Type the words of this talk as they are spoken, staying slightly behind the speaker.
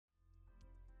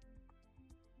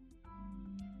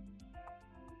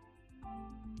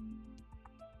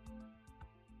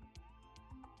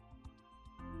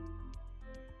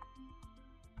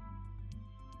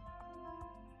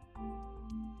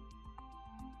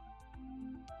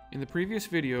In the previous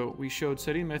video, we showed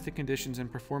setting method conditions and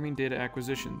performing data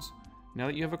acquisitions. Now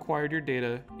that you have acquired your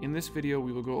data, in this video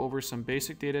we will go over some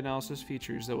basic data analysis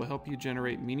features that will help you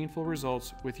generate meaningful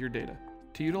results with your data.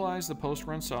 To utilize the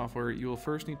post-run software, you will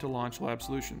first need to launch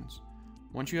LabSolutions.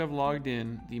 Once you have logged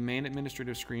in, the main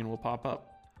administrative screen will pop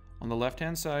up. On the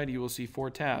left-hand side, you will see 4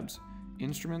 tabs: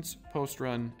 Instruments,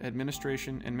 Post-Run,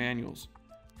 Administration, and Manuals.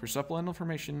 For supplemental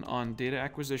information on data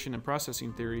acquisition and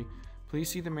processing theory, please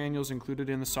see the manuals included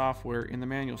in the software in the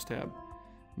Manuals tab.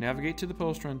 Navigate to the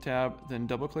Post-Run tab, then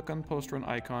double-click on the Post-Run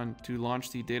icon to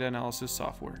launch the data analysis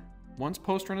software. Once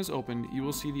Post-Run is opened, you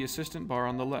will see the Assistant bar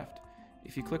on the left.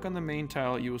 If you click on the main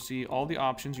tile, you will see all the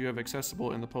options you have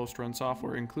accessible in the Post-Run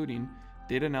software, including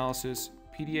Data Analysis,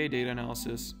 PDA Data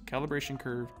Analysis, Calibration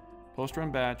Curve,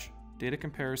 Post-Run Batch, Data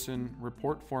Comparison,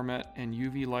 Report Format, and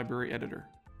UV Library Editor.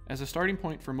 As a starting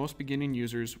point for most beginning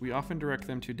users, we often direct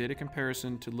them to Data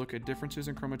Comparison to look at differences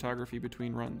in chromatography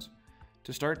between runs.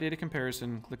 To start data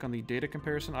comparison, click on the Data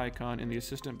Comparison icon in the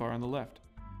Assistant bar on the left.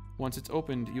 Once it's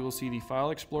opened, you will see the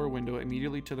File Explorer window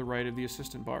immediately to the right of the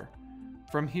Assistant bar.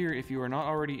 From here, if you are not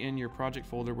already in your project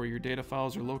folder where your data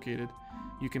files are located,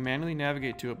 you can manually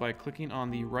navigate to it by clicking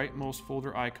on the rightmost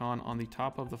folder icon on the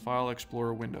top of the File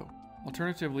Explorer window.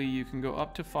 Alternatively, you can go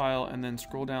up to File and then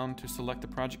scroll down to select the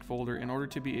project folder in order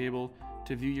to be able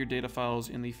to view your data files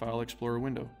in the File Explorer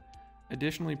window.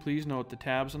 Additionally, please note the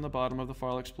tabs on the bottom of the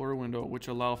File Explorer window, which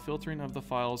allow filtering of the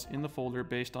files in the folder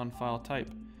based on file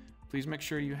type. Please make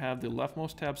sure you have the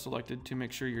leftmost tab selected to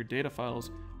make sure your data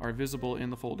files are visible in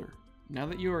the folder. Now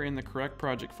that you are in the correct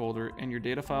project folder and your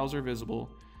data files are visible,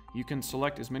 you can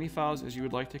select as many files as you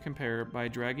would like to compare by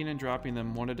dragging and dropping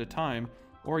them one at a time,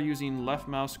 or using left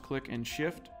mouse click and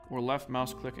shift or left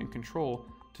mouse click and control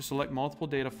to select multiple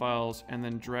data files and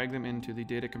then drag them into the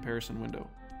data comparison window.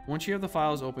 Once you have the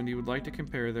files opened you would like to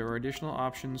compare, there are additional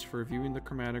options for viewing the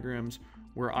chromatograms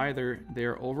where either they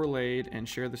are overlaid and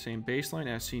share the same baseline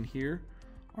as seen here,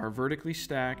 are vertically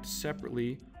stacked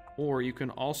separately, or you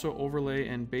can also overlay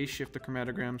and base shift the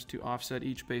chromatograms to offset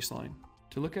each baseline.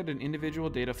 To look at an individual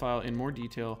data file in more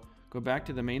detail, go back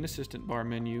to the main Assistant bar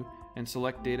menu and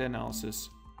select Data Analysis.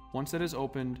 Once that is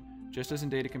opened, just as in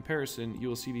Data Comparison, you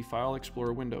will see the File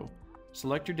Explorer window.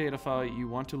 Select your data file you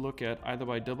want to look at either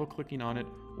by double-clicking on it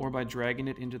or by dragging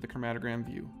it into the chromatogram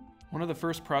view. One of the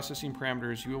first processing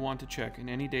parameters you will want to check in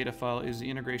any data file is the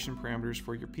integration parameters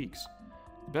for your peaks.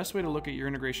 The best way to look at your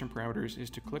integration parameters is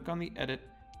to click on the Edit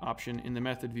option in the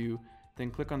Method view,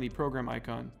 then click on the Program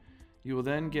icon. You will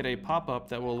then get a pop-up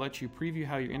that will let you preview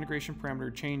how your integration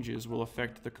parameter changes will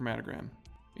affect the chromatogram.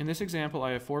 In this example,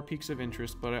 I have 4 peaks of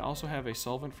interest, but I also have a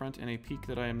solvent front and a peak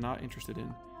that I am not interested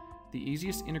in. The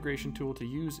easiest integration tool to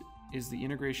use is the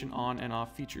integration on and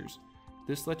off features.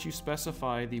 This lets you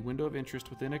specify the window of interest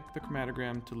within the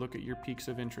chromatogram to look at your peaks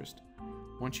of interest.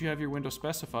 Once you have your window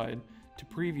specified, to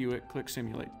preview it, click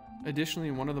Simulate.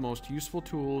 Additionally, one of the most useful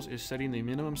tools is setting the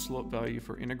minimum slope value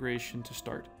for integration to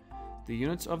start. The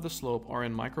units of the slope are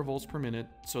in microvolts per minute,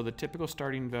 so the typical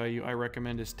starting value I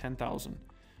recommend is 10,000.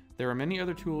 There are many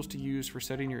other tools to use for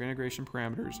setting your integration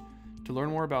parameters. To learn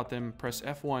more about them, press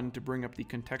F1 to bring up the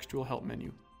contextual help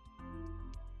menu.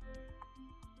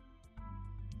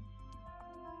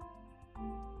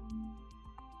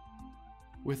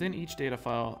 Within each data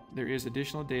file, there is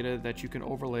additional data that you can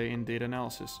overlay in data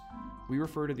analysis. We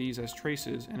refer to these as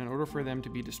traces, and in order for them to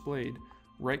be displayed,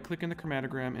 right-click in the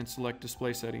chromatogram and select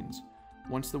Display Settings.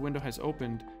 Once the window has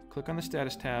opened, click on the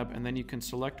Status tab and then you can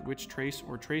select which trace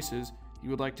or traces you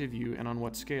would like to view and on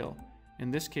what scale.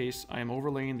 In this case, I am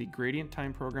overlaying the gradient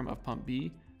time program of pump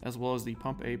B as well as the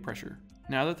pump A pressure.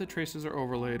 Now that the traces are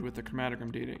overlaid with the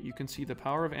chromatogram data, you can see the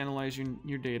power of analyzing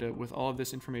your data with all of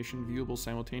this information viewable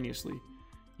simultaneously.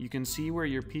 You can see where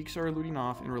your peaks are eluting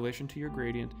off in relation to your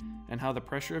gradient and how the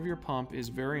pressure of your pump is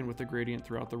varying with the gradient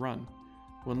throughout the run.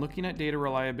 When looking at data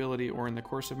reliability or in the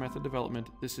course of method development,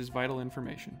 this is vital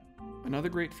information. Another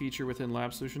great feature within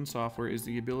LabSolutions software is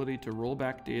the ability to roll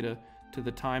back data to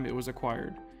the time it was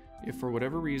acquired. If for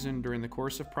whatever reason during the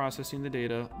course of processing the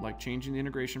data, like changing the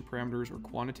integration parameters or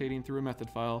quantitating through a method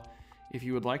file, if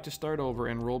you would like to start over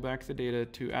and roll back the data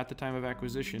to at the time of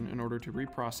acquisition in order to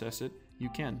reprocess it, you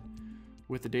can.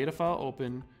 With the data file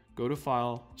open, go to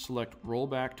File, select Roll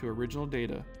Back to Original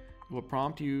Data. It will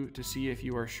prompt you to see if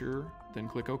you are sure, then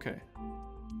click OK.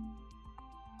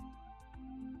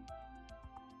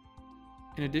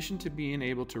 In addition to being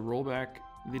able to roll back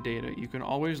the data, you can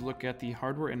always look at the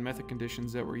hardware and method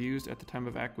conditions that were used at the time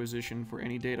of acquisition for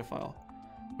any data file.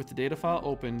 With the data file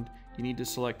opened, you need to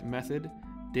select Method,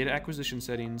 Data Acquisition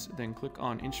Settings, then click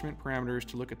on Instrument Parameters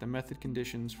to look at the method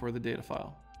conditions for the data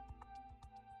file.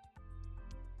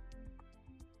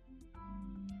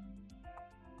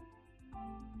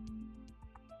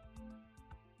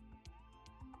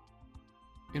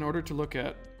 In order to look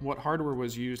at what hardware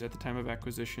was used at the time of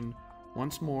acquisition,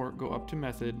 once more go up to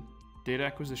Method, Data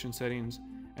Acquisition Settings,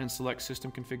 and select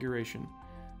System Configuration.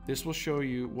 This will show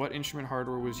you what instrument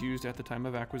hardware was used at the time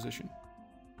of acquisition.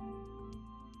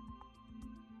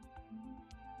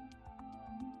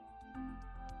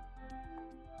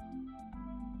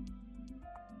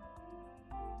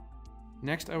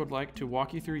 Next, I would like to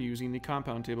walk you through using the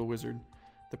Compound Table Wizard.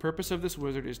 The purpose of this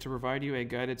wizard is to provide you a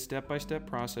guided step-by-step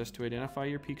process to identify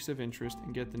your peaks of interest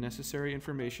and get the necessary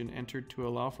information entered to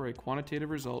allow for a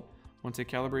quantitative result once a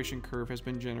calibration curve has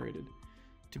been generated.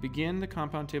 To begin the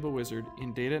Compound Table Wizard,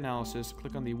 in Data Analysis,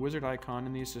 click on the wizard icon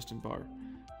in the Assistant bar.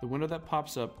 The window that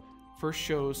pops up first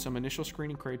shows some initial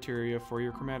screening criteria for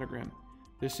your chromatogram.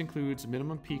 This includes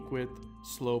minimum peak width,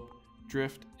 slope,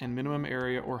 drift, and minimum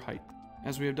area or height.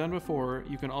 As we have done before,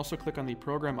 you can also click on the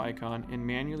program icon and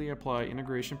manually apply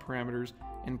integration parameters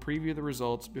and preview the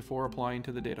results before applying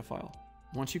to the data file.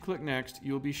 Once you click Next,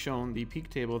 you will be shown the peak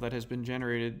table that has been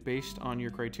generated based on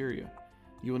your criteria.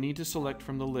 You will need to select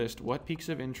from the list what peaks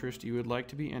of interest you would like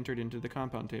to be entered into the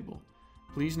compound table.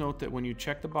 Please note that when you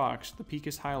check the box, the peak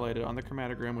is highlighted on the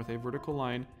chromatogram with a vertical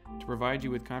line to provide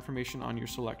you with confirmation on your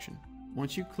selection.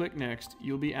 Once you click Next,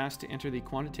 you'll be asked to enter the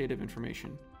quantitative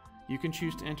information. You can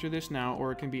choose to enter this now,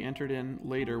 or it can be entered in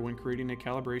later when creating a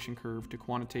calibration curve to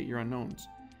quantitate your unknowns.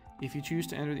 If you choose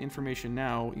to enter the information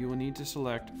now, you will need to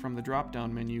select from the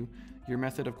drop-down menu your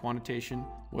method of quantitation,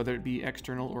 whether it be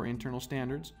external or internal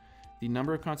standards, the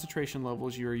number of concentration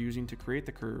levels you are using to create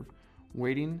the curve,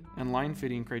 weighting and line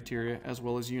fitting criteria, as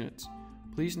well as units.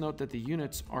 Please note that the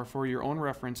units are for your own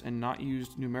reference and not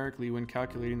used numerically when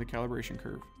calculating the calibration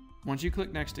curve. Once you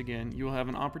click Next again, you will have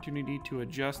an opportunity to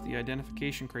adjust the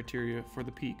identification criteria for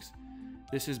the peaks.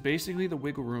 This is basically the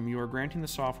wiggle room you are granting the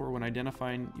software when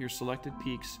identifying your selected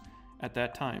peaks at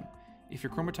that time. If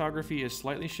your chromatography is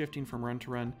slightly shifting from run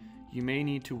to run, you may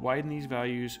need to widen these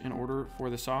values in order for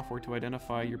the software to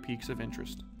identify your peaks of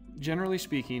interest. Generally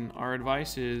speaking, our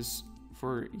advice is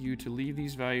for you to leave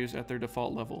these values at their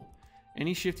default level.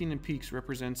 Any shifting in peaks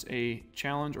represents a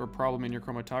challenge or problem in your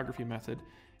chromatography method,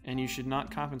 and you should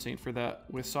not compensate for that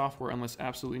with software unless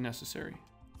absolutely necessary.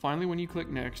 Finally, when you click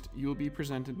Next, you will be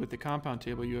presented with the compound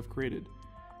table you have created.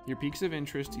 Your peaks of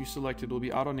interest you selected will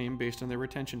be auto-named based on their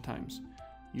retention times.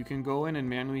 You can go in and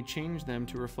manually change them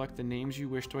to reflect the names you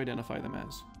wish to identify them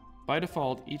as. By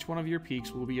default, each one of your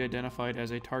peaks will be identified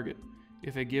as a target.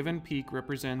 If a given peak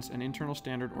represents an internal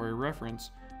standard or a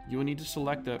reference, you will need to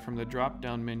select that from the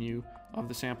drop-down menu of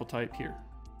the sample type here.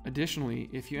 Additionally,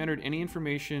 if you entered any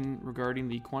information regarding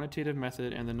the quantitative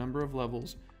method and the number of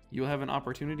levels, you'll have an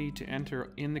opportunity to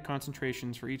enter in the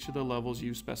concentrations for each of the levels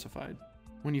you've specified.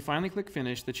 When you finally click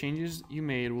Finish, the changes you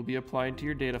made will be applied to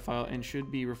your data file and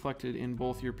should be reflected in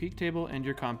both your peak table and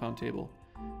your compound table.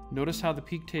 Notice how the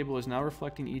peak table is now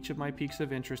reflecting each of my peaks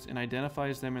of interest and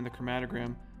identifies them in the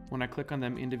chromatogram when I click on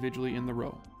them individually in the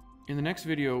row. In the next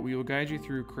video, we will guide you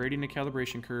through creating a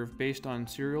calibration curve based on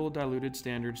serial diluted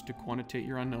standards to quantitate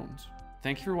your unknowns.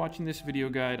 Thank you for watching this video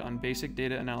guide on basic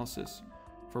data analysis.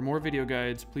 For more video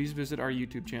guides, please visit our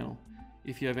YouTube channel.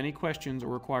 If you have any questions or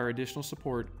require additional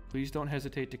support, please don't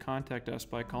hesitate to contact us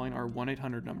by calling our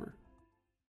 1-800 number.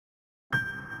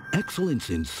 Excellence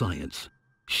in science.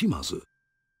 Shimadzu.